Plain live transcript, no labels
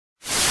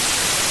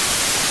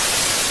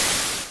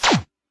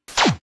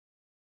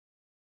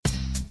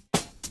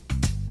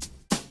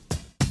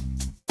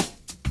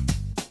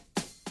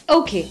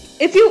Okay,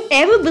 if you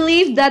ever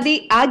believed that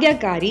the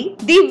Agyakari,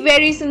 the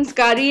very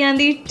sanskari and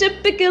the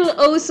typical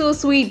oh so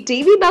sweet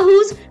TV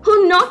bahus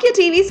who knock your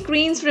TV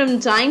screens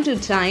from time to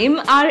time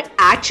are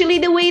actually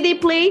the way they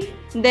play,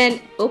 then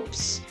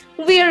oops,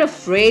 we're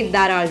afraid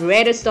that our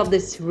rarest of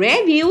this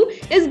review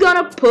is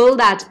gonna pull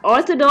that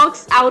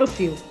orthodox out of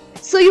you.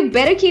 So you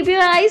better keep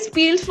your eyes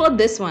peeled for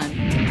this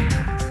one.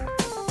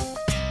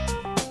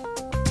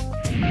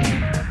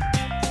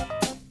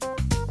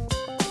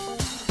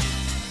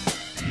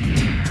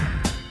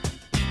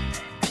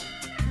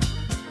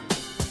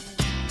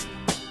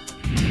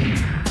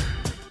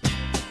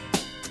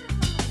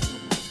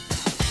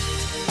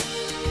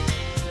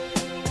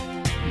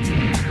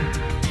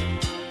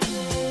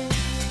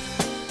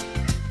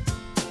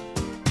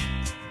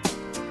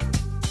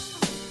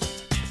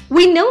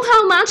 We know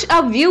how much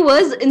our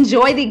viewers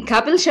enjoy the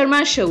Kapil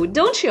Sharma show,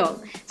 don't you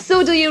all?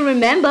 So do you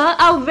remember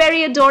our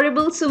very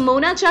adorable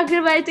Sumona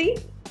Chakravarti?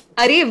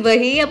 अरे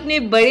वही अपने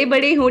बड़े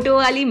बड़े होठों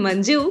वाली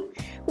Manju.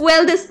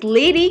 Well, this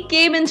lady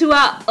came into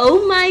our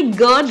oh my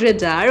god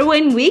radar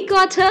when we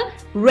caught her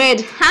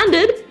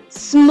red-handed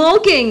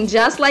smoking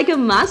just like a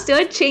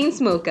master chain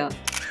smoker.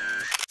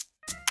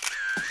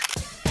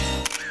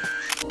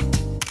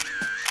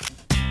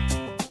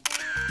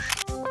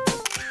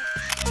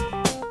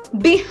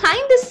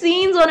 Behind the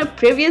scenes on a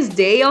previous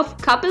day of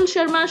Kapil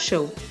Sharma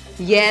show.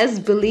 Yes,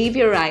 believe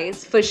your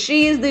eyes, for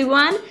she is the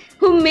one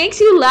who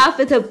makes you laugh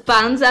with her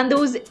puns and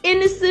those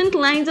innocent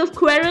lines of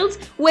quarrels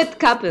with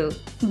Kapil.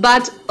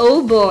 But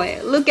oh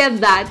boy, look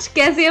at that,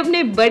 कैसे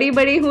अपने बड़े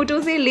बड़े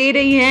होठों से ले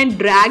रही हैं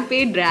drag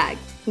पे drag.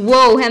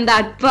 Whoa, and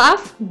that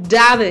puff,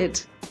 damn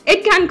it.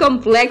 It can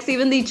complex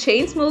even the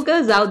chain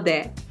smokers out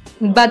there.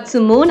 But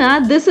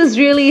Sumona, this is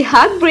really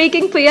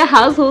heartbreaking for your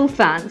household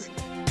fans.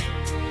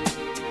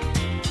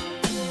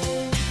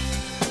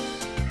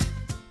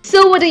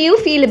 So what do you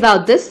feel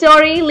about this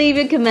story? Leave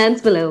your comments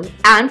below.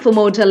 And for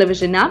more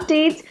television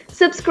updates,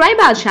 subscribe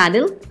our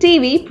channel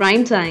TV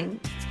Prime Time.